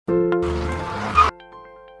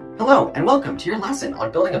Hello, and welcome to your lesson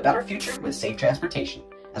on building a better future with safe transportation.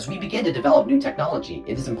 As we begin to develop new technology,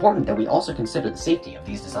 it is important that we also consider the safety of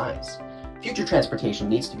these designs. Future transportation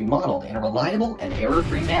needs to be modeled in a reliable and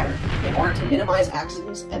error-free manner in order to minimize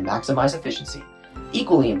accidents and maximize efficiency.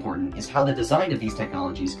 Equally important is how the design of these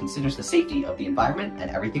technologies considers the safety of the environment and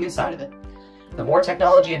everything inside of it. The more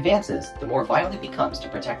technology advances, the more vital it becomes to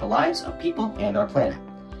protect the lives of people and our planet.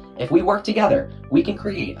 If we work together, we can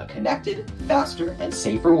create a connected, faster, and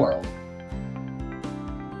safer world.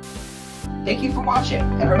 Thank you for watching,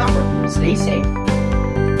 and remember, stay safe.